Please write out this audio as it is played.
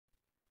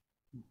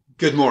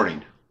Good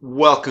morning.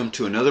 Welcome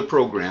to another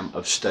program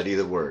of Study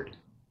the Word.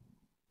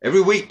 Every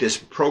week this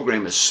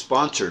program is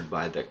sponsored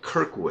by the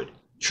Kirkwood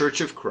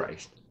Church of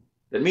Christ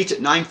that meets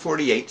at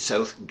 948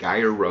 South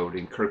Geyer Road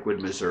in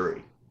Kirkwood, Missouri.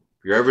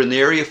 If you're ever in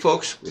the area,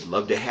 folks, we'd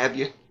love to have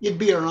you. You'd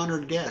be our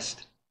honored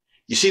guest.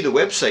 You see the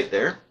website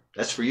there?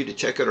 That's for you to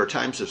check out our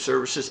times of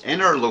services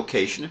and our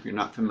location if you're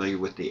not familiar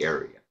with the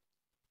area.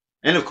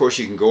 And of course,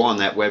 you can go on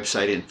that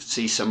website and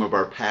see some of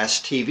our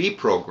past TV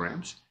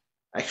programs.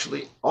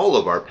 Actually, all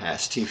of our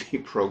past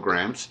TV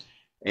programs.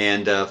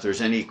 And if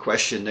there's any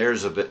question there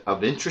is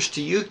of interest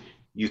to you,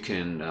 you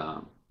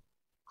can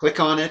click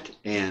on it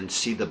and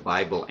see the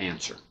Bible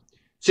answer.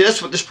 See, that's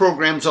what this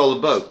program's all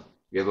about.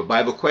 You have a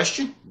Bible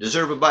question,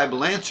 deserve a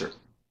Bible answer.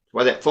 That's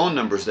why that phone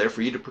number is there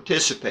for you to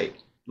participate.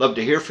 Love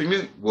to hear from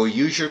you. We'll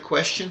use your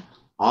question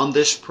on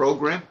this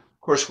program.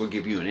 Of course, we'll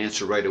give you an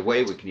answer right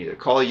away. We can either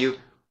call you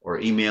or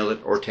email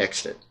it or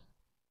text it.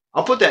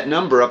 I'll put that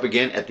number up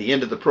again at the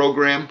end of the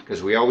program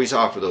because we always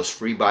offer those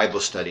free Bible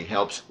study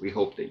helps we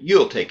hope that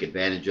you'll take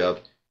advantage of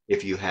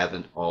if you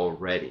haven't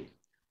already.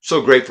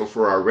 So grateful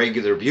for our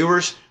regular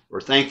viewers.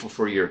 We're thankful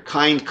for your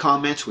kind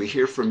comments. We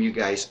hear from you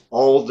guys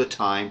all the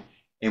time,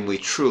 and we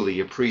truly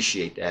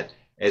appreciate that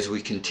as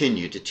we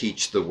continue to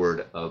teach the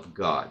Word of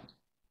God.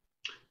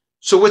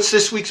 So what's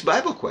this week's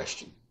Bible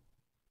question?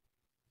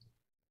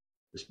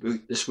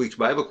 This week's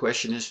Bible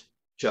question is,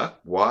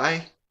 Chuck,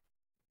 why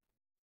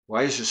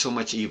is there so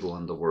much evil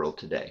in the world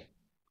today?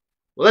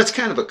 Well, that's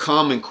kind of a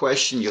common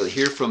question you'll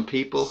hear from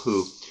people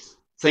who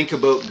think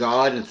about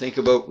God and think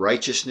about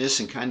righteousness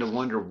and kind of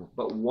wonder,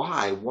 but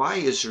why? Why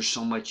is there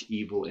so much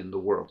evil in the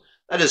world?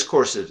 That, of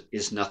course,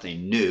 is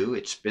nothing new.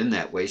 It's been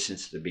that way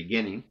since the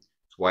beginning.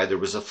 It's why there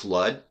was a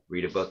flood.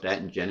 Read about that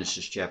in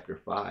Genesis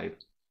chapter 5.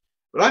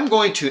 But I'm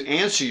going to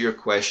answer your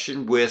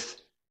question with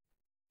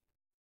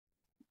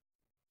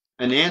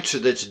an answer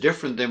that's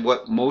different than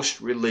what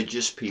most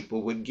religious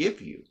people would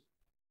give you.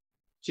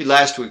 See,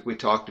 last week we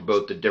talked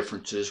about the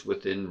differences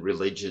within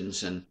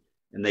religions, and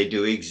they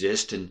do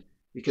exist, and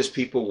because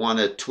people want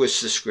to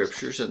twist the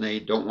scriptures and they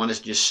don't want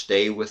to just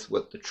stay with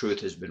what the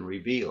truth has been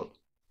revealed.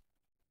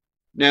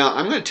 Now,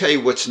 I'm going to tell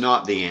you what's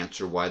not the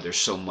answer why there's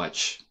so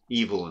much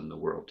evil in the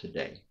world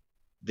today.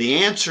 The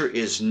answer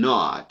is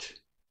not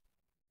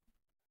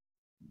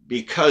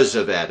because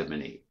of Adam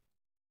and Eve.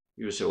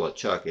 You would say, well,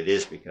 Chuck, it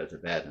is because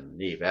of Adam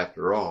and Eve.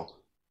 After all,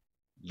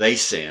 they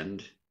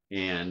sinned,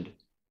 and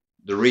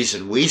the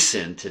reason we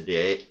sin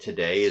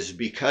today is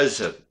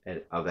because of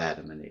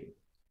Adam and Eve.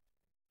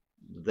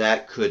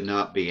 That could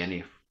not be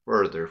any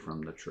further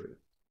from the truth.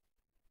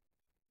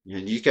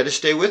 And you got to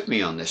stay with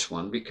me on this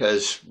one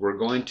because we're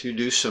going to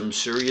do some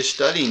serious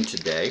studying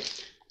today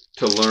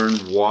to learn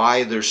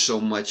why there's so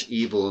much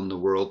evil in the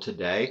world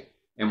today.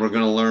 And we're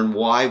going to learn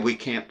why we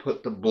can't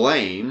put the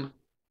blame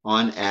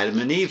on Adam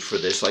and Eve for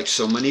this, like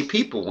so many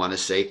people want to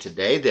say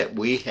today, that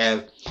we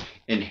have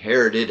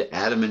inherited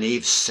Adam and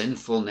Eve's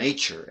sinful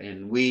nature,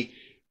 and we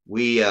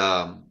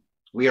are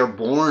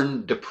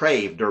born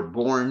depraved or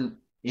born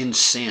in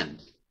sin.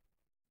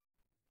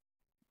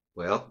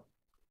 Well,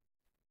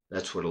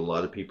 that's what a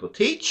lot of people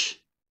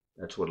teach.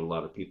 That's what a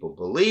lot of people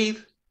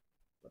believe.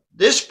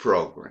 This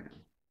program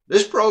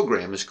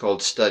is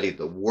called Study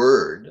the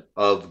Word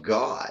of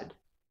God.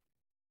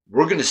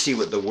 We're going to see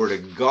what the Word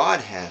of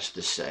God has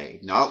to say,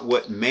 not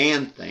what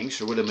man thinks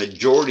or what a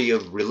majority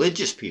of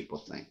religious people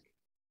think.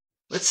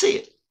 Let's see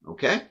it,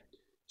 okay?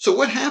 So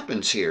what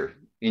happens here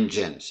in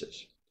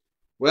Genesis?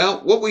 Well,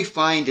 what we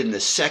find in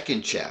the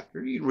second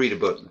chapter, you read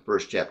about it in the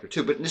first chapter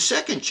too, but in the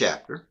second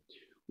chapter,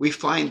 we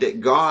find that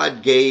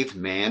God gave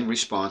man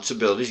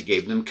responsibilities,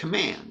 gave them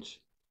commands.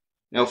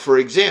 Now, for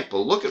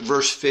example, look at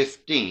verse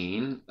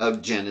 15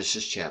 of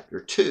Genesis chapter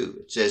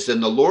 2. It says,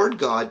 "Then the Lord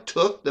God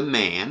took the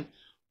man,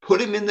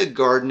 put him in the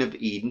Garden of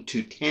Eden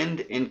to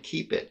tend and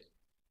keep it.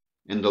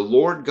 And the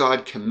Lord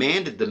God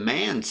commanded the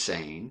man,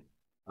 saying,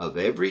 Of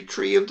every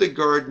tree of the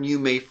garden you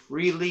may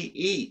freely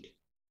eat,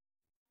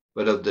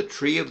 but of the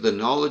tree of the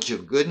knowledge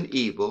of good and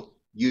evil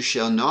you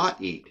shall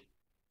not eat,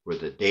 for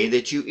the day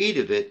that you eat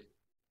of it,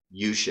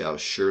 you shall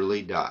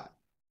surely die."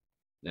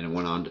 Then it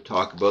went on to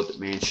talk about that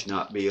man should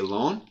not be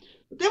alone.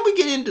 But then we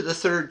get into the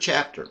third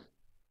chapter.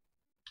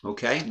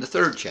 Okay, the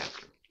third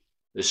chapter.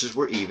 This is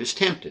where Eve is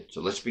tempted. So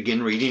let's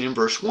begin reading in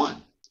verse 1.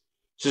 It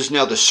says,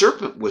 "Now the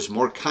serpent was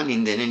more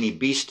cunning than any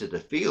beast of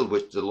the field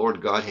which the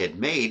Lord God had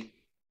made.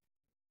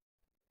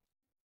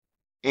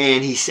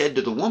 And he said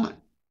to the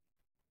woman,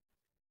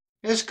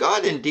 Has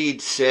God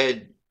indeed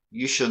said,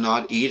 You shall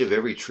not eat of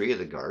every tree of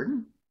the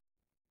garden?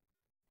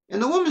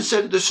 And the woman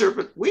said to the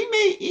serpent, We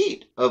may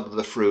eat of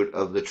the fruit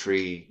of the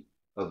tree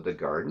of the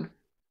garden,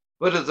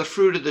 but of the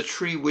fruit of the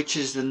tree which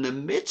is in the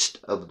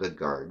midst of the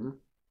garden,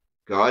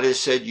 God has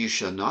said, You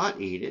shall not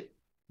eat it,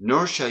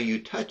 nor shall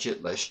you touch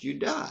it, lest you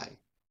die.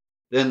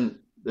 Then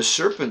the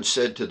serpent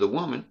said to the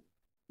woman,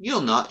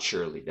 You'll not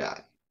surely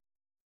die."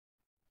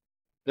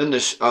 Then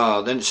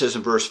it says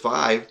in verse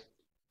 5,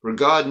 "For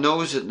God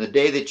knows that in the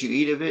day that you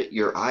eat of it,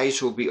 your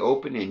eyes will be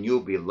open, and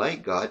you'll be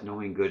like God,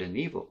 knowing good and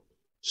evil."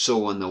 So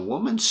when the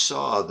woman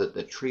saw that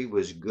the tree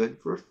was good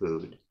for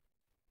food,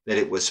 that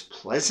it was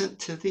pleasant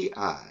to the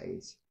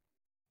eyes,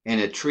 and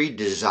a tree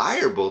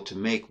desirable to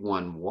make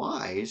one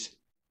wise,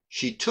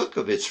 she took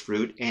of its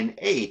fruit and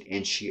ate,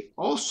 and she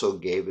also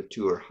gave it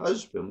to her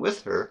husband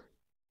with her,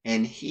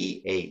 and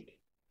he ate.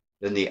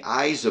 Then the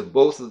eyes of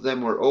both of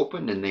them were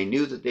opened, and they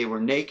knew that they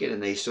were naked,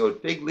 and they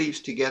sewed fig leaves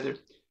together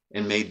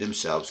and made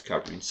themselves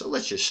coverings. So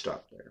let's just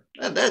stop there.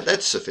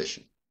 That's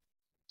sufficient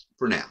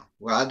for now.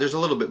 Well, there's a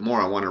little bit more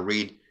I want to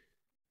read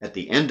at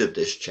the end of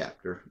this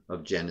chapter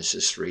of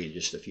Genesis 3 in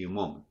just a few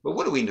moments. But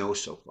what do we know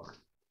so far?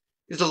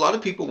 Because a lot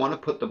of people want to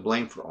put the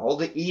blame for all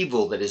the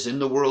evil that is in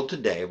the world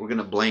today. We're going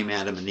to blame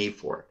Adam and Eve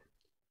for it.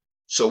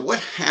 So what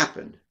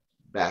happened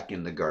back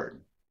in the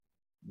garden?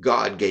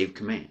 God gave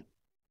command.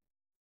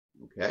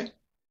 Okay? I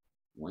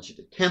want you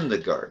to tend the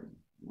garden.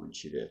 I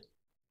want you to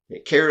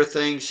take care of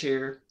things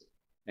here.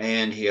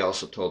 And he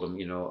also told them,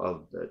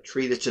 of the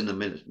tree that's in the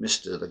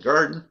midst of the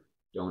garden,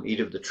 don't eat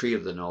of the tree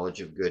of the knowledge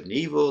of good and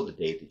evil. The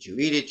day that you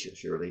eat it, you'll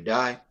surely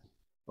die.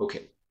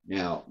 Okay,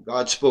 now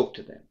God spoke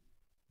to them.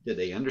 Did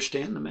they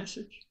understand the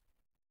message?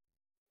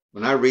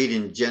 When I read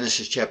in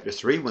Genesis chapter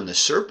 3, when the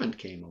serpent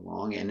came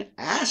along and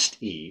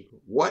asked Eve,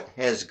 what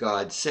has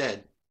God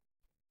said?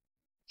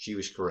 She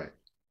was correct.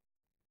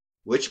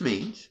 Which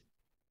means,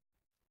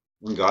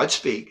 when God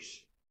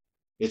speaks,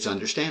 it's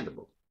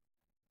understandable.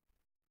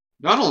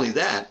 Not only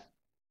that,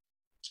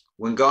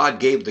 when God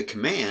gave the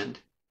command,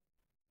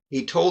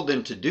 he told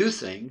them to do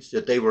things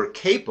that they were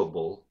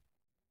capable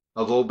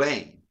of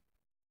obeying.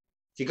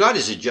 See, God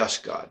is a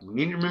just God. We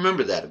need to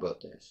remember that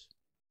about this.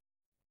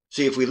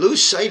 See, if we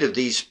lose sight of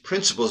these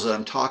principles that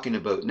I'm talking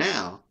about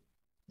now,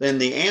 then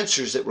the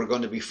answers that we're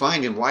going to be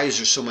finding, why is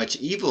there so much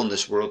evil in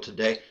this world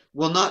today,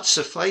 will not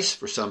suffice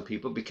for some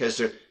people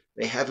because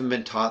they haven't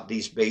been taught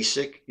these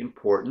basic,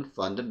 important,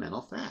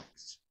 fundamental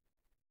facts.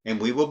 And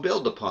we will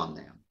build upon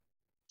them.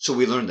 So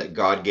we learned that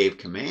God gave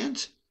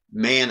commands,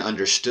 man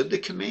understood the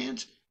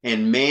commands,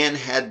 and man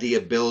had the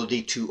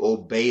ability to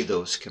obey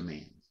those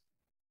commands.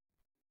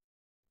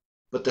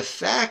 But the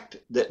fact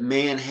that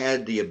man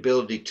had the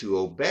ability to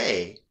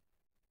obey,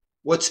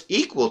 what's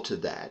equal to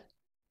that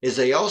is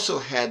they also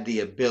had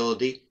the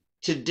ability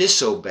to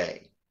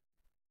disobey.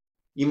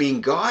 You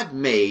mean God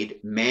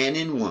made man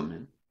and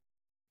woman,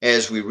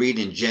 as we read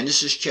in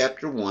Genesis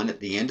chapter 1 at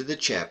the end of the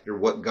chapter,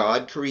 what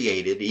God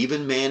created,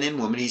 even man and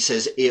woman, he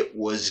says it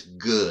was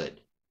good.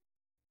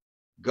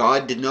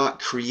 God did not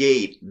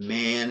create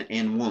man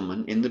and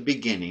woman in the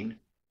beginning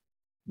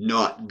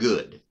not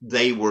good.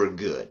 They were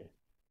good.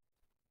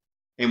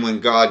 And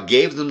when God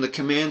gave them the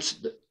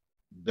commands,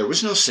 there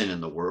was no sin in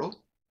the world.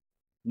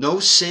 No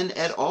sin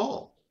at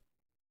all.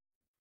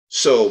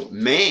 So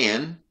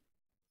man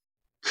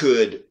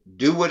could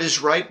do what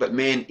is right, but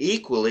man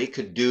equally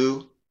could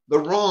do the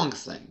wrong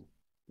thing.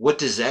 What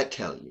does that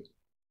tell you?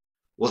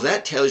 Well,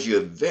 that tells you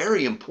a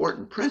very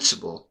important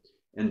principle,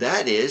 and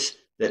that is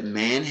that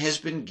man has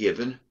been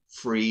given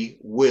free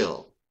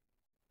will.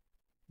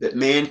 That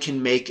man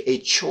can make a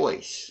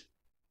choice.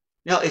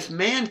 Now, if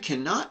man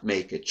cannot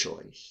make a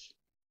choice,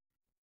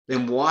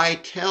 then why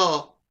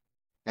tell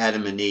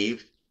Adam and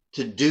Eve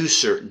to do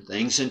certain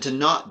things and to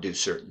not do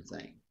certain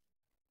things?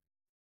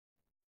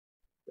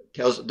 It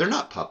tells they're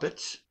not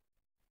puppets.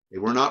 They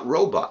were not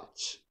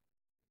robots.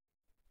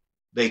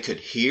 They could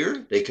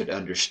hear, they could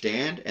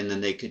understand, and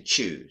then they could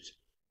choose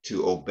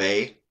to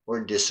obey or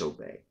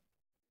disobey.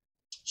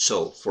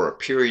 So for a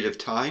period of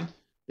time,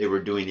 they were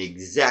doing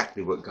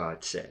exactly what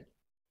God said.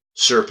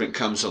 Serpent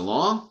comes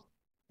along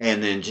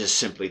and then just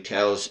simply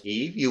tells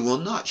Eve, you will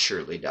not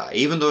surely die.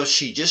 Even though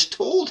she just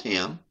told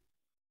him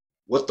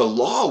what the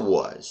law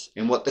was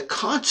and what the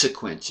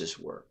consequences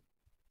were.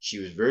 She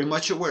was very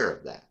much aware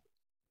of that.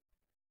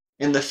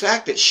 And the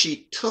fact that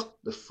she took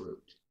the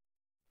fruit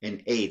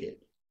and ate it,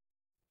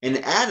 and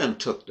Adam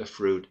took the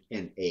fruit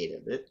and ate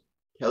of it,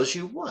 tells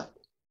you what?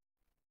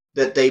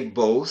 That they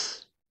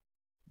both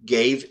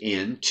gave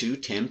in to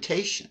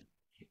temptation.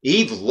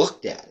 Eve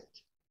looked at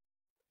it,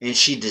 and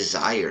she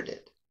desired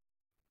it.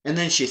 And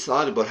then she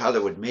thought about how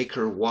that would make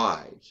her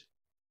wise.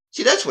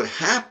 See, that's what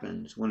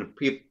happens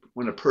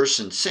when a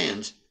person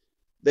sins.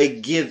 They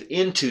give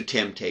into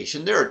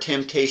temptation. There are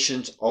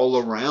temptations all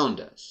around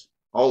us,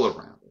 all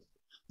around us.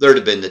 There would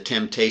have been the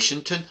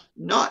temptation to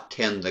not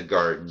tend the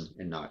garden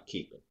and not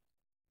keep it.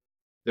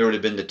 There would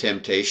have been the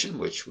temptation,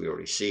 which we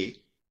already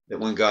see, that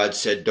when God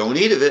said, don't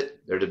eat of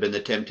it, there would have been the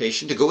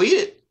temptation to go eat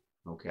it.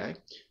 Okay?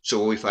 So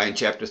what we find in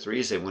chapter 3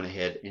 is they went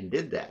ahead and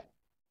did that.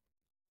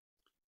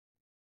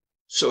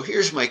 So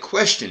here's my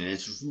question, and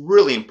it's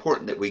really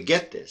important that we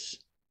get this,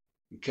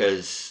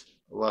 because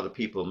a lot of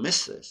people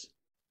miss this.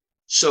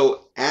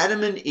 So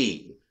Adam and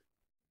Eve,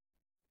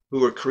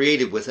 who were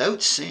created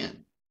without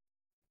sin,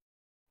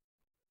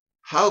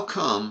 how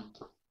come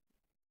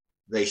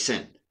they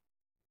sinned?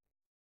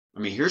 I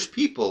mean, here's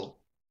two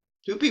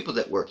people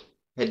that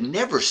had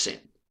never sinned,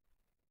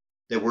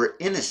 that were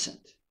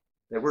innocent,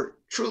 that were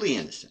truly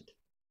innocent.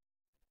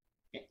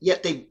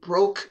 Yet they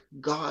broke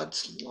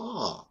God's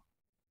law.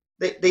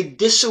 They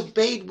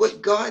disobeyed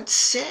what God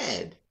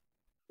said.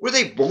 Were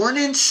they born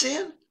in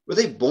sin? Were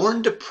they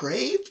born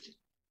depraved?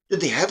 Did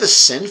they have a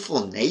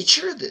sinful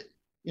nature? That,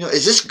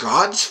 is this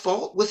God's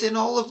fault within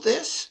all of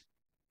this?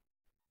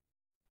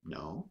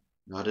 No,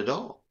 not at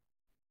all.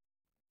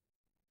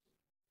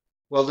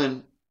 Well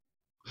then,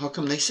 how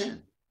come they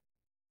sinned?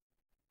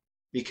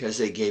 Because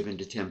they gave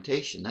into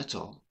temptation, that's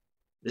all.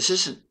 This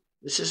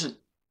isn't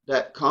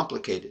that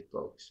complicated,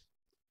 folks.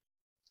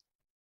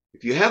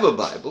 If you have a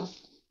Bible,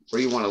 or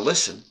you want to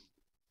listen,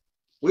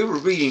 we were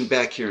reading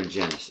back here in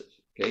Genesis,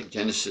 okay?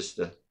 Genesis,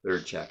 the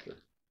 3rd chapter.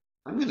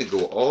 I'm going to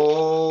go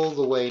all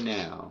the way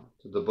now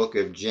to the book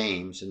of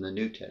James in the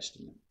New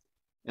Testament.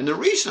 And the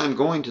reason I'm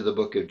going to the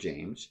book of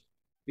James,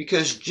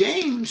 because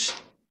James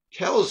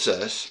tells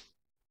us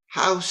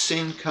how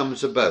sin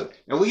comes about.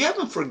 Now, we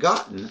haven't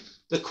forgotten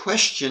the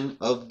question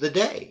of the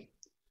day.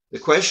 The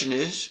question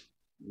is,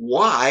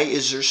 why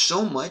is there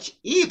so much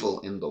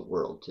evil in the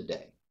world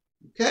today?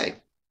 Okay,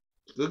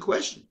 it's a good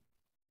question.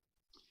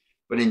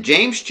 But in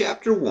James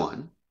chapter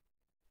 1,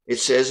 it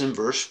says in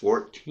verse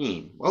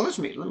 14. Well, let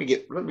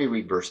me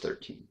read verse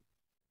 13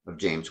 of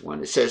James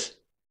 1. It says,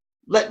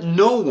 "Let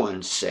no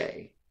one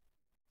say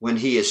when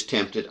he is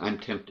tempted, I'm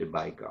tempted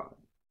by God.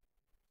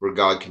 For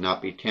God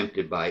cannot be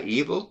tempted by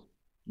evil,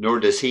 nor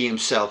does he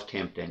himself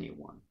tempt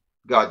anyone."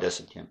 God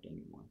doesn't tempt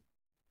anyone.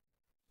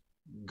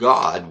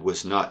 God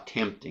was not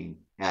tempting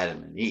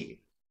Adam and Eve.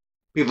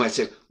 People might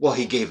say, well,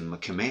 he gave them a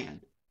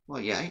command. Well,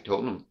 yeah, he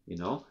told them,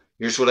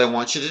 here's what I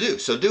want you to do,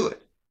 so do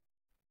it.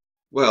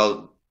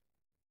 Well,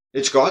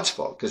 it's God's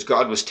fault because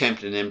God was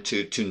tempting them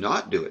to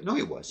not do it. No,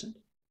 he wasn't.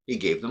 He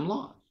gave them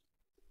laws.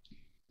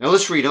 Now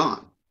let's read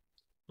on.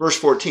 Verse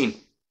 14,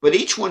 "But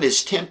each one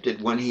is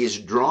tempted when he is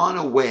drawn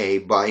away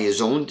by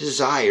his own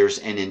desires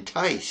and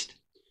enticed.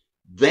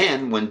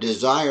 Then when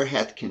desire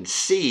hath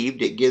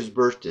conceived, it gives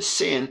birth to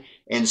sin,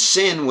 and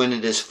sin, when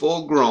it is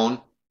full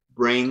grown,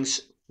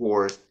 brings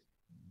forth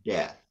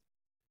death."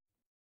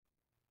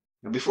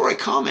 Now before I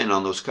comment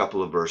on those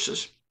couple of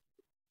verses,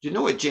 do you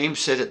know what James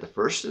said at the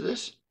first of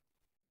this?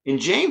 In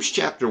James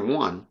chapter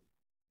 1,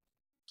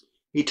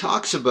 he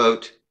talks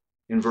about,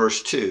 in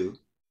verse 2,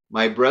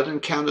 "My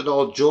brethren, count it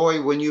all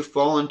joy when you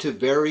fall into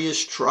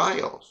various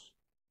trials,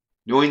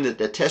 knowing that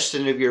the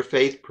testing of your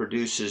faith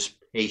produces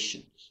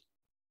patience.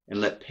 And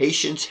let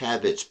patience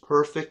have its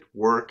perfect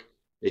work,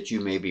 that you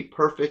may be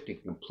perfect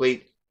and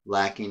complete,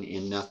 lacking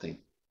in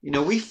nothing."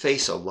 We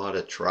face a lot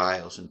of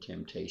trials and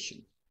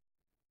temptation.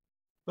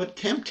 But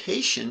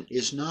temptation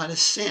is not a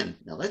sin.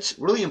 Now that's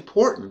really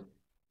important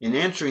in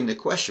answering the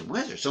question,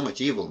 why is there so much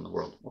evil in the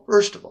world? Well,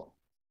 first of all,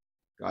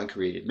 God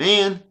created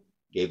man,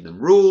 gave them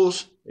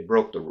rules, they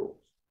broke the rules.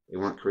 They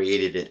weren't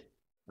created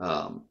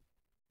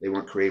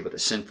with a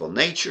sinful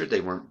nature. They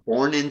weren't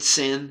born in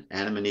sin.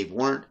 Adam and Eve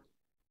weren't.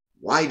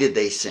 Why did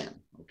they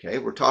sin? Okay,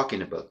 we're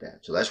talking about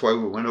that. So that's why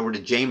we went over to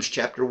James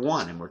chapter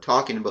 1, and we're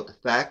talking about the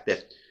fact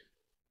that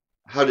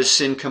how does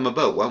sin come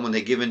about? Well, when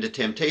they give into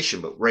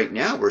temptation. But right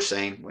now we're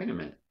saying, wait a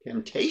minute,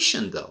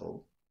 temptation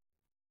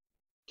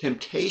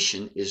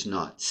is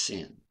not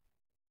sin.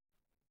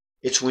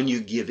 It's when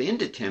you give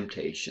into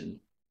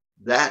temptation,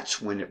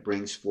 that's when it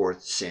brings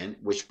forth sin,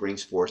 which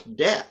brings forth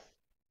death.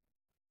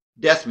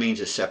 Death means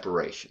a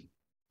separation,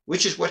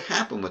 which is what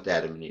happened with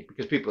Adam and Eve.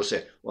 Because people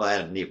say, well,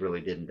 Adam and Eve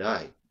really didn't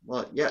die.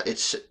 Well, yeah,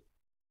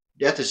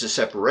 death is a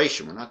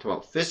separation. We're not talking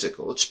about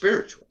physical, it's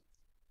spiritual.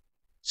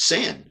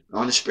 Sin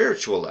on a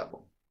spiritual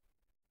level.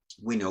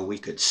 We know we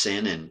could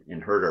sin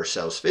and hurt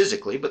ourselves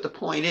physically, but the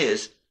point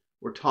is,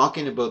 we're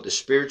talking about the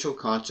spiritual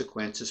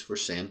consequences for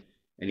sin,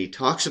 and he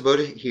talks about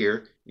it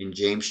here in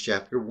James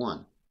chapter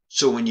 1.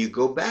 So when you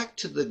go back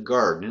to the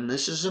garden, and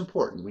this is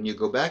important, when you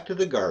go back to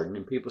the garden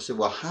and people say,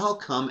 well, how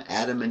come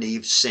Adam and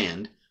Eve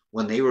sinned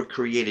when they were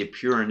created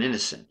pure and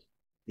innocent?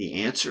 The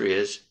answer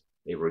is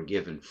they were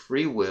given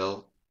free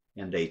will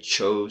and they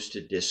chose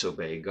to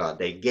disobey God.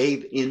 They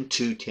gave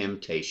into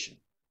temptation.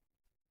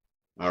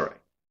 All right.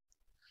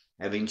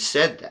 Having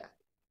said that,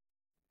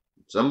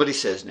 somebody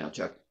says now,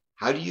 Chuck,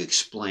 how do you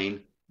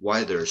explain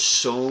why there's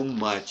so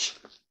much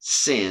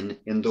sin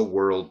in the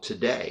world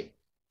today?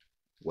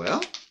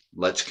 Well,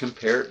 let's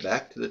compare it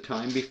back to the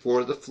time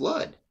before the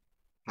flood.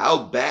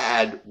 How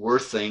bad were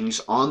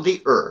things on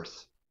the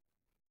earth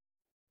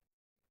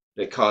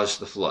that caused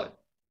the flood?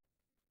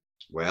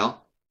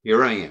 Well,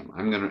 here I am.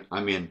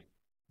 I'm in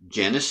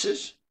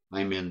Genesis.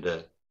 I'm in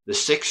the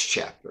 6th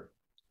chapter.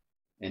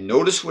 And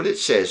notice what it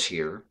says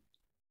here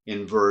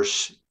in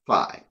verse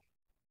 5.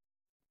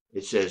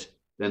 It says,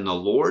 "Then the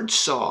Lord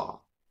saw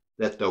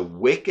that the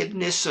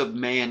wickedness of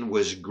man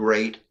was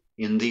great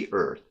in the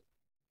earth,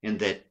 and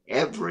that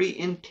every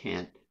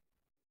intent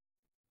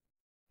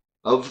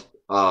of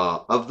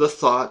the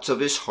thoughts of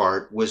his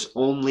heart was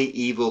only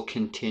evil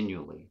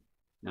continually."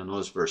 Now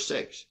notice verse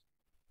 6.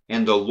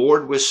 "And the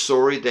Lord was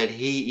sorry that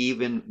he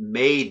even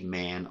made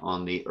man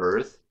on the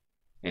earth,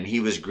 and he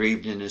was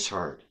grieved in his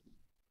heart."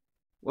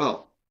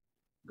 Well,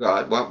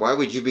 God, why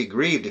would you be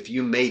grieved if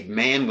you made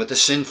man with a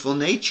sinful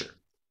nature?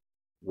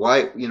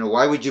 Why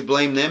would you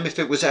blame them if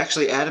it was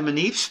actually Adam and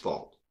Eve's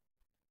fault?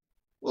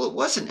 Well, it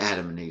wasn't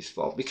Adam and Eve's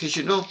fault because,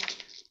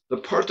 the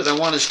part that I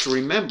want us to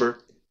remember,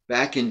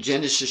 back in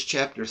Genesis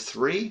chapter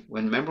 3,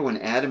 remember when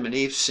Adam and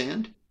Eve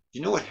sinned? Do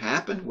you know what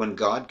happened when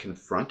God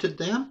confronted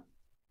them?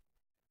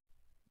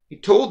 He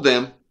told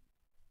them,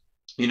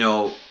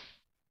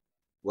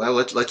 well,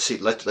 let's see,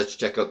 let's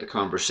check out the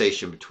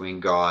conversation between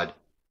God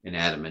and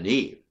Adam and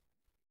Eve.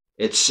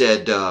 It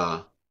said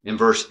in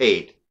verse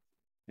 8,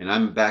 and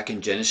I'm back in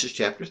Genesis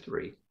chapter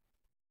 3,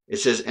 it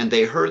says, and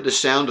they heard the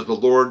sound of the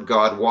Lord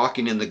God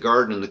walking in the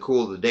garden in the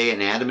cool of the day,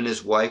 and Adam and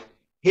his wife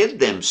hid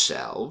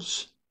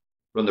themselves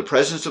from the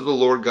presence of the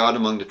Lord God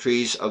among the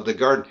trees of the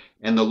garden.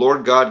 And the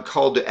Lord God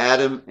called to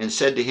Adam and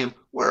said to him,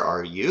 where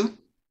are you?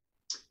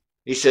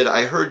 He said,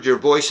 I heard your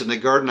voice in the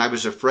garden. I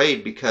was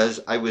afraid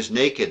because I was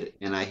naked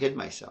and I hid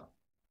myself.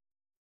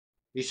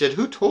 He said,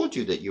 who told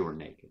you that you were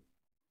naked?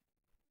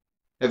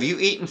 Have you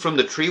eaten from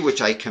the tree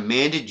which I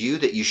commanded you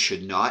that you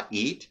should not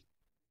eat?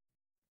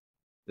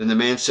 Then the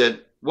man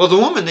said, well, the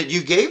woman that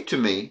you gave to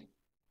me,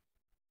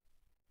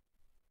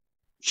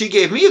 she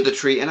gave me of the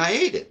tree and I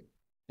ate it.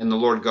 And the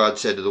Lord God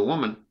said to the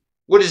woman,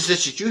 what is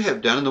this that you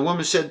have done? And the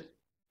woman said,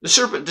 the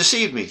serpent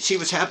deceived me. See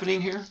what's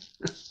happening here?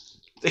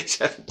 Things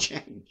haven't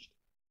changed.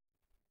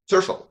 It's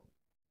her fault.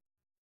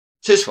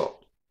 It's his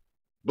fault.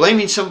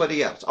 Blaming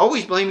somebody else.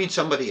 Always blaming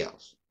somebody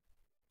else.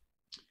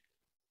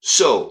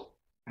 So,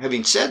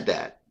 having said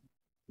that,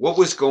 what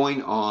was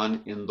going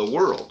on in the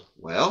world?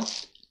 Well,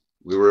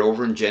 we were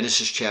over in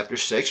Genesis chapter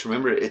 6.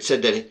 Remember, it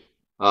said that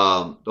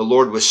the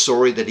Lord was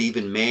sorry that he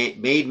even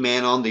made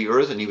man on the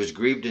earth, and he was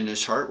grieved in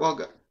his heart. Well,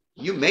 God,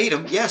 you made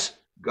him. Yes,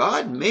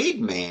 God made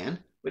man,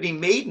 but he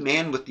made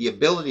man with the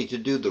ability to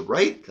do the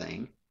right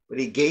thing, but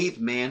he gave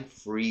man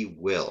free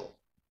will.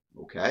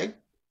 Okay?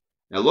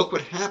 Now look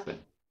what happened.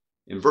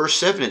 In verse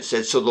 7 it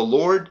said, so the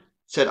Lord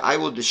said, I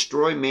will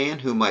destroy man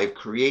whom I have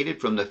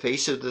created from the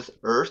face of the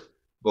earth,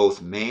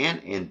 both man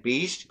and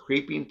beast,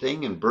 creeping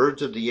thing, and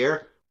birds of the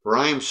air, for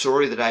I am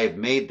sorry that I have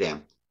made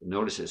them.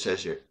 Notice it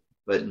says here,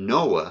 but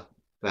Noah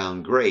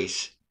found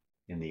grace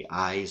in the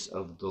eyes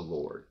of the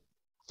Lord.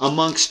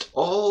 Amongst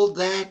all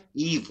that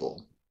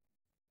evil,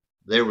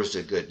 there was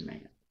a good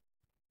man.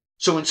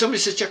 So when somebody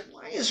says, Chuck,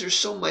 why is there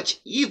so much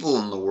evil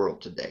in the world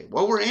today?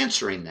 Well, we're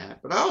answering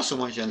that, but I also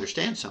want you to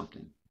understand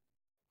something.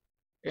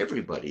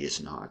 Everybody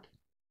is not.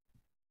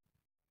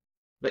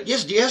 But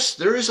yes,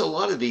 there is a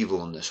lot of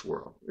evil in this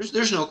world.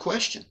 There's no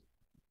question.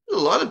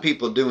 There's a lot of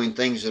people doing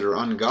things that are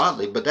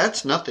ungodly, but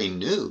that's nothing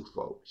new,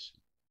 folks.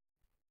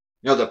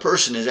 Now, the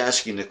person is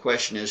asking the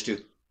question as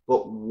to,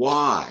 but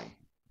why?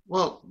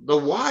 Well, the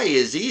why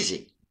is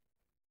easy.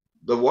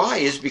 The why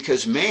is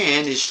because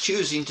man is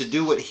choosing to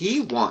do what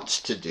he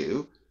wants to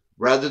do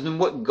rather than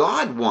what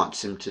God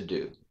wants him to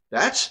do.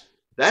 That's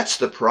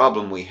the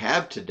problem we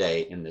have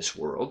today in this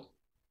world.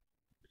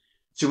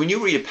 So when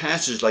you read a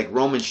passage like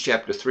Romans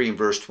chapter 3 and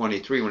verse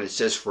 23, when it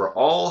says, for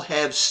all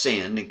have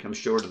sinned and come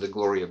short of the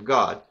glory of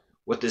God,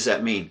 what does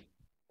that mean?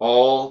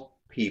 All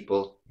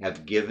people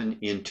have given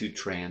into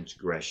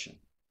transgression.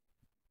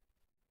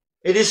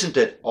 It isn't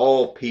that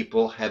all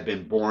people have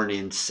been born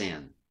in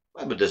sin.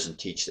 The Bible doesn't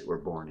teach that we're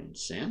born in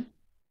sin.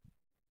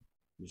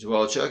 You say,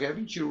 well, Chuck,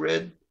 haven't you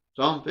read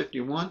Psalm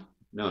 51?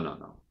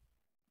 No.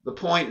 The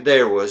point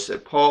there was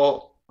that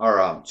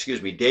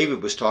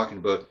David was talking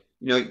about,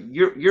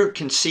 you're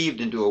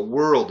conceived into a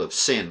world of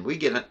sin.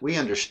 We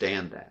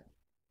understand that.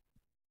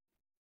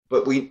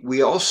 But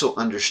we also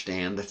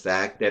understand the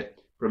fact that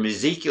from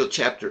Ezekiel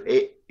chapter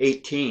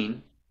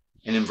 18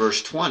 and in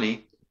verse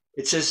 20,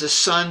 it says, the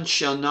son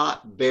shall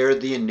not bear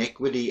the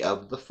iniquity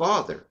of the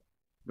father,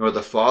 nor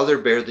the father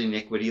bear the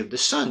iniquity of the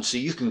son. So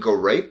you can go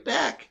right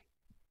back.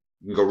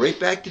 You can go right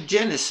back to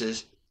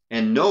Genesis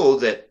and know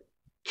that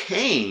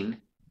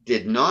Cain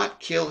did not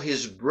kill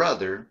his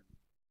brother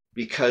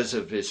because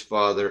of his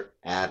father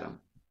Adam.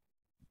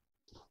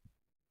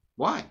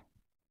 Why?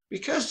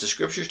 Because the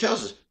scripture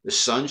tells us the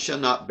son shall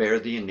not bear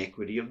the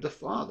iniquity of the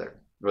father,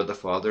 nor the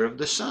father of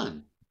the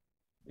son.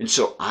 And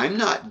so I'm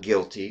not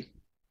guilty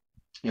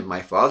if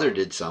my father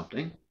did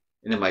something,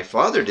 and if my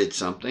father did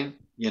something,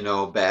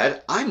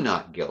 bad, I'm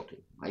not guilty.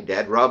 My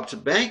dad robbed a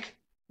bank.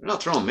 They're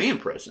not throwing me in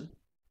prison.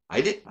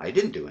 I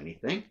didn't do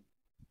anything.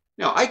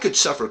 Now, I could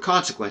suffer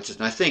consequences,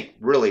 and I think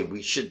really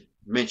we should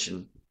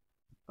mention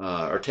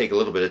or take a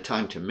little bit of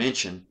time to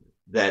mention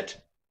that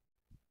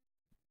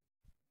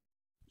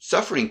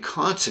suffering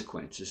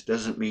consequences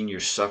doesn't mean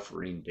you're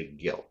suffering the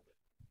guilt.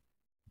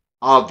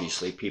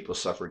 Obviously, people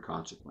suffered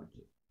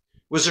consequences.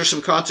 Was there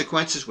some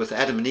consequences with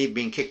Adam and Eve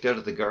being kicked out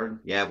of the garden?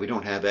 Yeah, we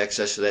don't have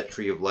access to that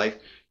tree of life.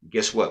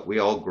 Guess what? We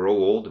all grow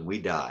old and we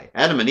die.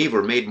 Adam and Eve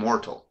were made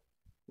mortal.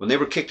 When they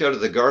were kicked out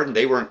of the garden,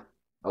 they weren't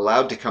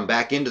allowed to come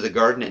back into the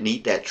garden and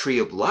eat that tree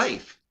of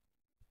life.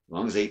 As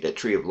long as they ate that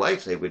tree of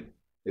life, they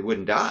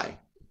wouldn't die.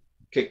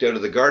 Kicked out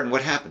of the garden,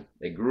 what happened?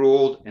 They grew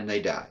old and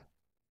they died.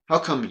 How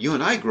come you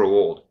and I grow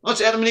old? Well,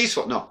 it's Adam and Eve's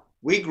fault. No,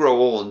 we grow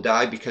old and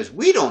die because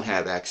we don't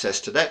have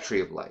access to that tree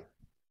of life.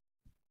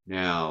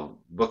 Now,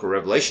 the book of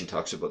Revelation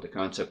talks about the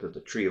concept of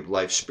the tree of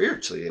life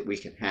spiritually that we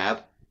can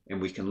have,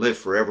 and we can live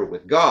forever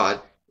with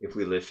God if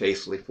we live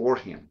faithfully for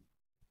him.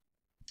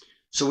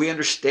 So we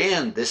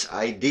understand this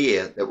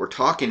idea that we're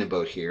talking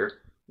about here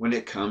when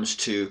it comes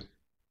to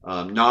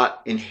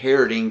not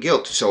inheriting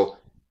guilt. So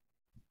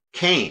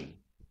Cain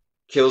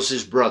kills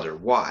his brother.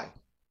 Why?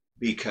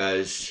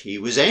 Because he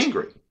was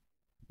angry.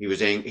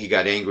 He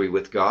got angry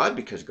with God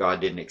because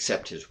God didn't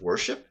accept his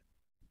worship.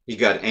 He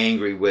got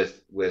angry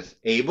with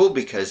Abel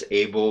because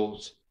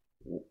Abel's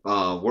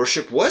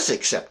worship was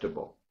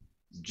acceptable.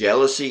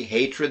 Jealousy,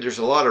 hatred, there's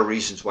a lot of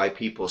reasons why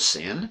people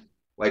sin,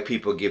 why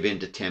people give in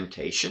to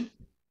temptation.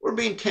 We're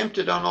being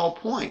tempted on all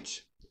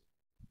points.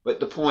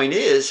 But the point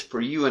is, for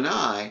you and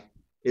I,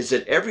 is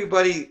that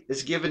everybody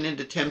is given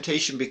into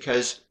temptation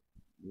because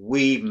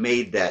we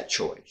made that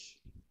choice.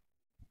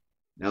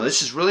 Now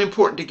this is really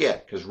important to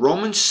get, because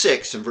Romans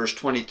 6 and verse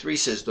 23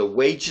 says the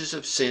wages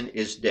of sin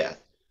is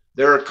death.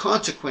 There are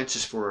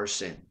consequences for our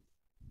sin.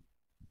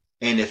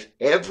 And if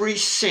every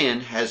sin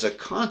has a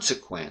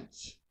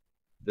consequence,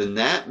 then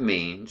that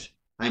means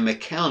I'm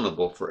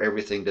accountable for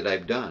everything that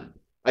I've done.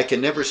 I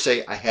can never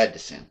say I had to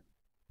sin.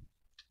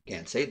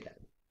 Can't say that.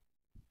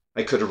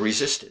 I could have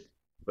resisted,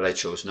 but I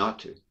chose not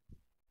to.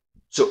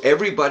 So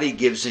everybody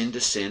gives in to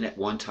sin at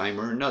one time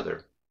or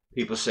another.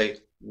 People say,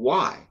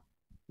 why?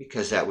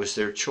 Because that was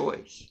their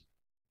choice.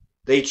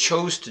 They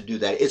chose to do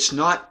that. It's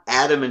not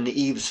Adam and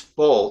Eve's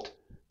fault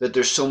that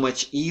there's so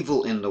much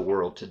evil in the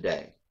world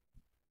today.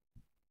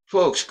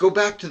 Folks, go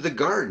back to the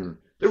garden.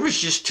 There was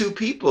just two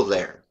people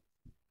there.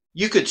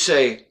 You could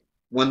say,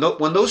 when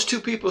those two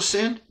people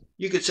sinned,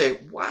 you could say,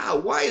 wow,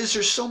 why is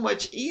there so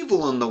much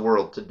evil in the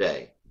world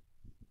today?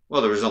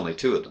 Well, there was only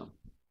two of them.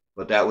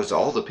 But that was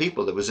all the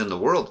people that was in the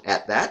world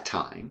at that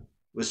time,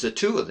 was the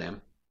two of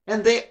them.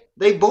 And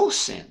they both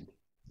sinned.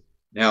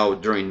 Now,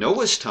 during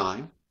Noah's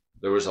time,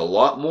 there was a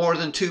lot more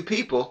than two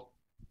people,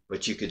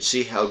 but you could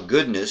see how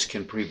goodness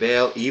can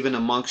prevail even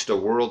amongst a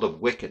world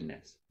of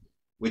wickedness,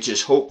 which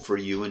is hope for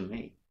you and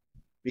me.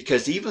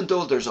 Because even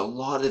though there's a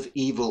lot of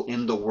evil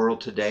in the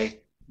world today,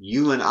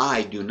 you and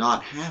I do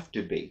not have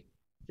to be.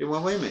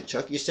 Well, wait a minute,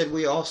 Chuck, you said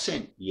we all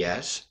sin.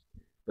 Yes,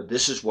 but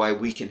this is why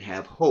we can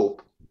have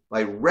hope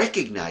by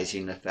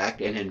recognizing the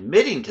fact and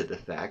admitting to the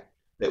fact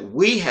that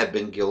we have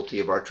been guilty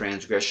of our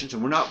transgressions,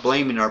 and we're not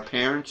blaming our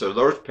parents or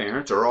those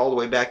parents or all the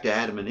way back to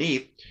Adam and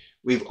Eve.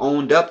 We've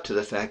owned up to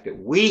the fact that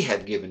we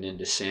have given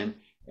into sin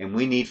and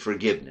we need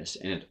forgiveness,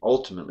 and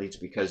ultimately it's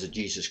because of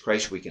Jesus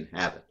Christ we can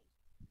have it.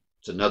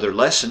 It's another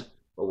lesson,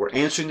 but we're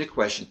answering the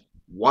question,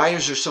 why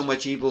is there so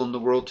much evil in the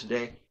world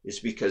today? It's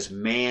because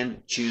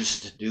man chooses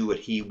to do what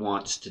he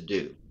wants to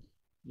do.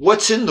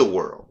 What's in the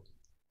world?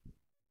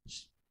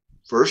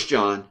 1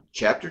 John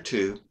chapter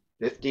 2,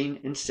 15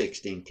 and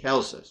 16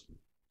 tells us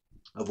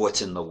of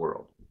what's in the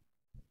world.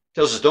 It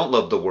tells us don't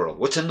love the world.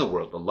 What's in the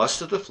world? The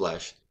lust of the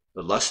flesh,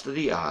 the lust of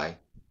the eye,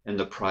 and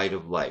the pride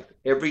of life.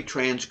 Every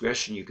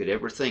transgression you could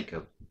ever think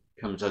of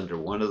comes under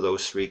one of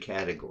those three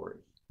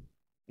categories.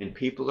 And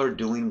people are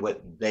doing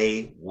what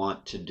they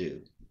want to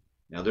do.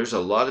 Now, there's a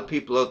lot of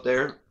people out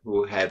there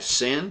who have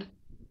sinned,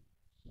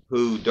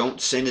 who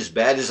don't sin as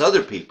bad as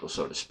other people,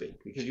 so to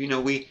speak. Because, you know,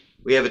 we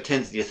have a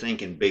tendency to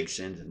think in big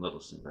sins and little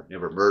sins. I've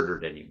never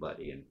murdered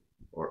anybody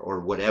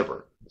or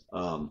whatever.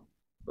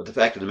 But the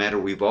fact of the matter,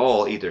 we've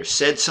all either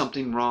said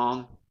something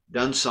wrong,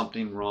 done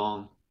something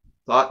wrong,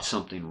 thought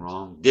something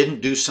wrong,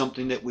 didn't do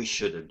something that we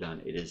should have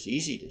done. It is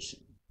easy to sin.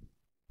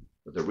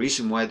 But the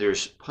reason why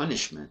there's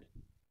punishment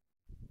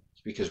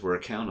is because we're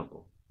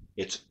accountable.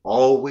 It's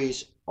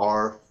always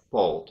our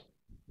fault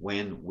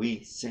when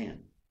we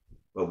sin.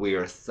 But we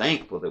are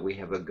thankful that we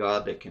have a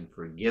God that can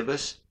forgive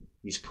us.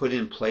 He's put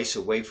in place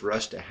a way for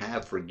us to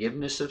have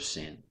forgiveness of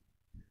sin,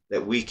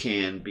 that we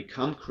can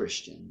become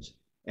Christians.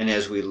 And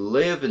as we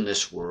live in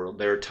this world,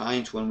 there are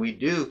times when we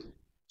do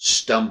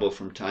stumble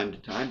from time to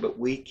time, but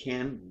we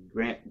can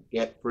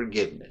get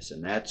forgiveness.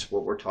 And that's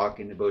what we're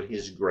talking about,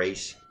 his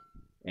grace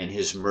and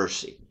his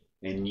mercy.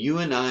 And you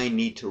and I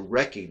need to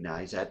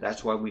recognize that.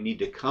 That's why we need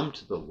to come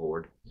to the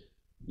Lord.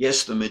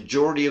 Yes, the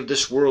majority of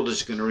this world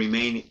is going to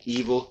remain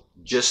evil,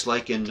 just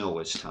like in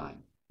Noah's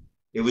time.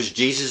 It was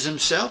Jesus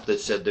himself that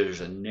said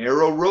there's a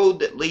narrow road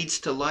that leads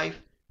to life,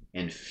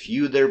 and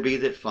few there be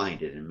that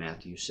find it, in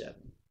Matthew 7.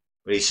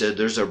 But he said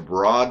there's a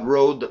broad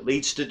road that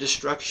leads to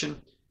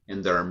destruction,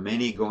 and there are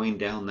many going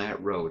down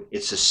that road.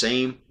 It's the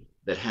same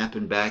that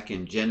happened back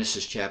in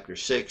Genesis chapter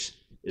 6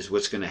 is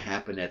what's going to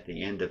happen at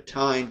the end of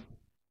time.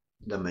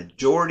 The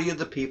majority of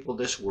the people of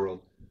this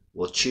world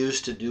will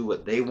choose to do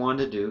what they want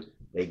to do.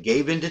 They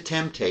gave into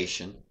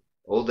temptation.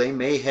 Oh, they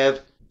may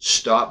have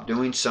stopped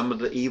doing some of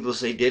the evils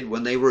they did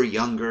when they were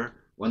younger,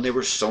 when they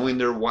were sowing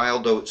their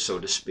wild oats, so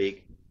to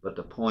speak. But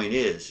the point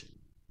is,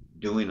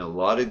 doing a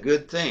lot of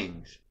good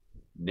things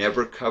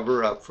never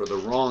cover up for the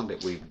wrong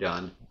that we've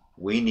done.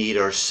 We need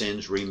our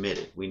sins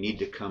remitted. We need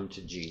to come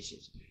to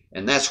Jesus.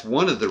 And that's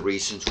one of the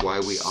reasons why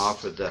we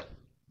offer the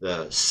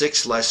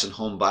 6-lesson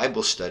home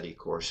Bible study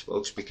course,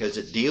 folks, because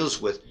it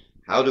deals with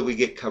how do we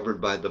get covered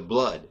by the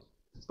blood.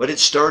 But it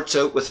starts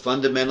out with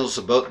fundamentals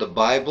about the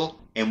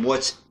Bible. And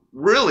what's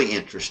really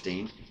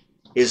interesting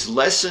is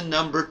lesson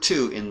number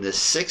 2 in the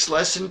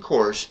 6-lesson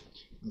course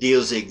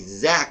deals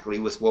exactly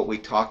with what we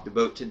talked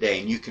about today.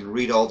 And you can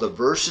read all the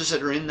verses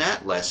that are in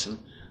that lesson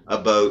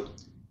about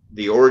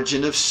the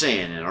origin of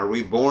sin and are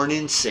we born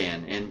in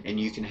sin. And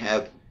you can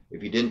have,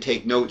 if you didn't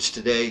take notes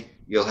today,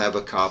 you'll have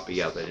a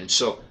copy of it. And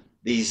so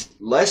these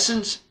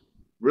lessons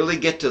really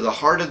get to the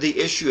heart of the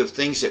issue of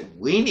things that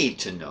we need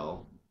to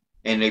know,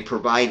 and they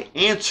provide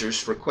answers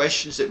for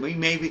questions that we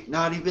maybe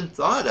not even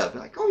thought of.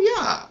 Like,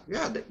 oh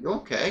yeah,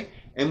 okay.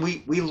 And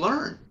we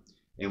learn.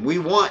 And we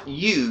want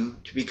you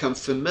to become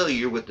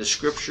familiar with the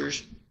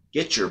scriptures.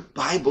 Get your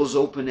Bibles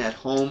open at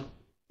home,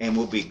 and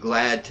we'll be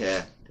glad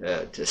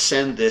to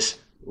send this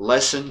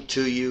lesson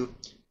to you.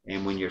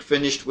 And when you're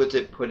finished with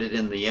it, put it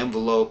in the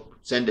envelope,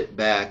 send it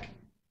back,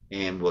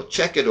 and we'll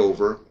check it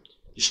over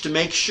just to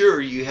make sure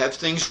you have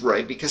things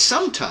right. Because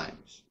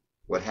sometimes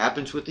what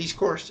happens with these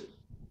courses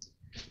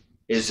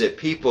is that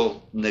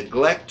people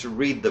neglect to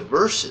read the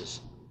verses,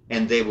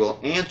 and they will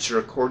answer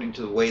according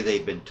to the way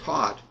they've been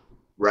taught,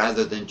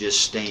 rather than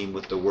just staying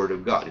with the Word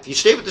of God. If you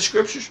stay with the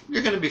Scriptures,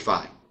 you're going to be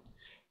fine.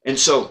 And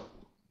so,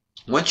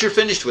 once you're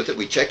finished with it,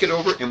 we check it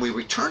over and we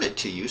return it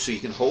to you so you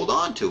can hold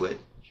on to it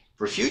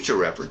for future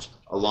reference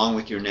along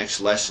with your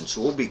next lesson.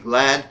 So we'll be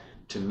glad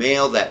to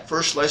mail that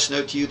first lesson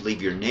out to you.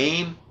 Leave your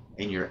name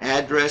and your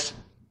address.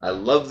 I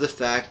love the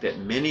fact that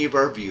many of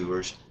our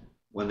viewers,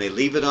 when they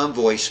leave it on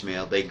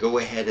voicemail, they go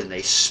ahead and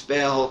they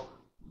spell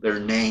their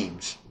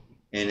names.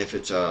 And if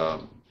it's a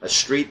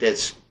street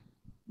that's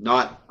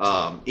not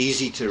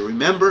easy to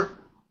remember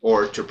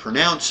or to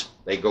pronounce,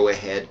 they go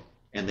ahead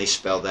and they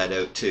spell that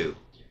out too.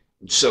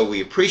 And so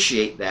we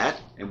appreciate that,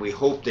 and we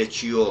hope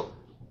that you'll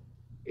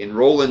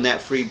enroll in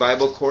that free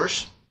Bible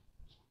course,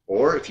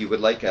 or if you would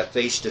like a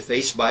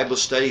face-to-face Bible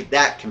study,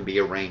 that can be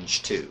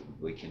arranged too.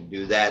 We can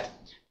do that at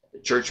the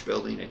church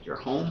building at your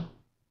home.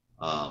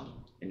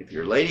 And if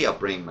you're a lady, I'll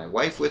bring my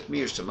wife with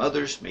me or some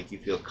others, make you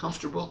feel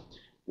comfortable.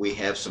 We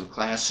have some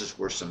classes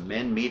where some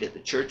men meet at the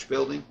church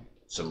building.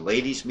 Some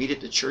ladies meet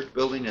at the church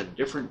building at a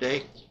different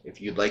day. If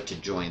you'd like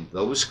to join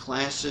those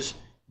classes,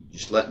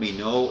 just let me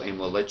know, and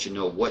we'll let you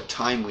know what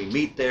time we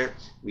meet there.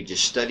 We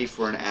just study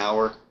for an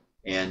hour,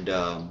 and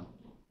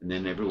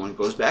then everyone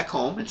goes back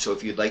home. And so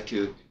if you'd like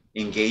to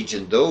engage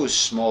in those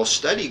small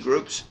study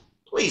groups,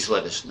 please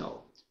let us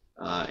know.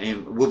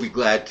 And we'll be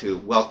glad to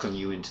welcome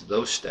you into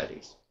those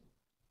studies.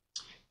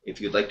 If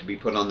you'd like to be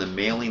put on the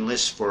mailing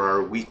list for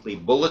our weekly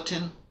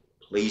bulletin,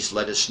 please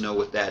let us know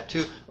with that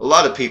too. A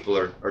lot of people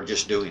are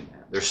just doing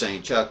that. They're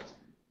saying, Chuck,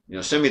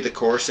 send me the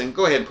course and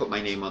go ahead and put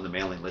my name on the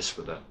mailing list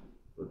for the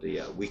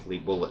weekly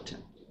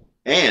bulletin.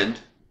 And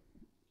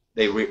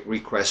they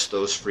request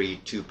those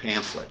free 2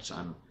 pamphlets.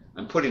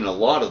 I'm putting a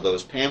lot of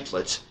those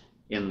pamphlets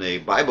in the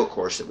Bible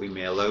course that we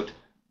mail out.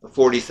 The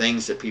 40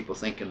 things that people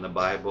think in the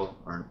Bible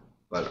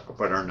but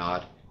are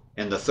not,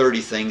 and the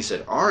 30 things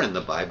that are in the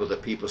Bible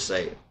that people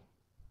say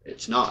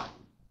it's not,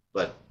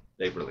 but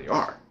they really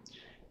are.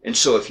 And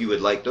so if you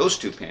would like those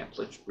 2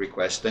 pamphlets,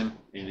 request them.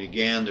 And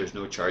again, there's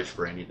no charge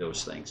for any of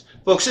those things.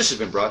 Folks, this has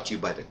been brought to you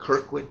by the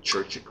Kirkwood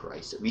Church of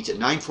Christ. It meets at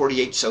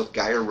 948 South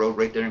Geyer Road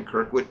right there in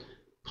Kirkwood.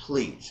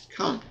 Please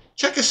come,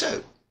 check us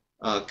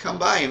out. Come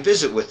by and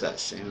visit with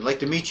us. And we'd like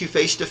to meet you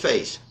face to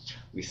face.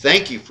 We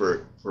thank you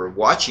for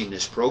watching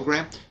this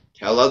program.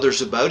 Tell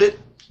others about it,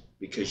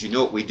 because you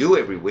know what we do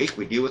every week.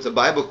 We deal with a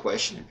Bible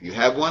question. If you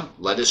have one,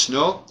 let us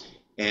know.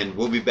 And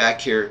we'll be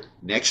back here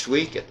next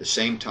week at the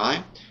same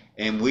time.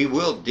 And we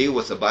will deal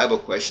with a Bible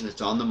question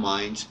that's on the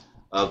minds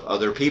of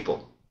other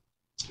people.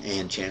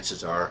 And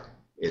chances are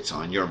it's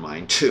on your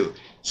mind too.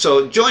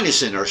 So join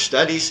us in our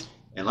studies.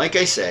 And like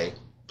I say,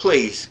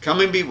 please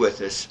come and be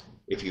with us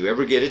if you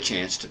ever get a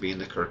chance to be in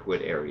the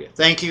Kirkwood area.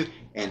 Thank you,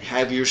 and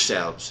have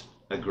yourselves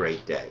a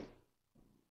great day.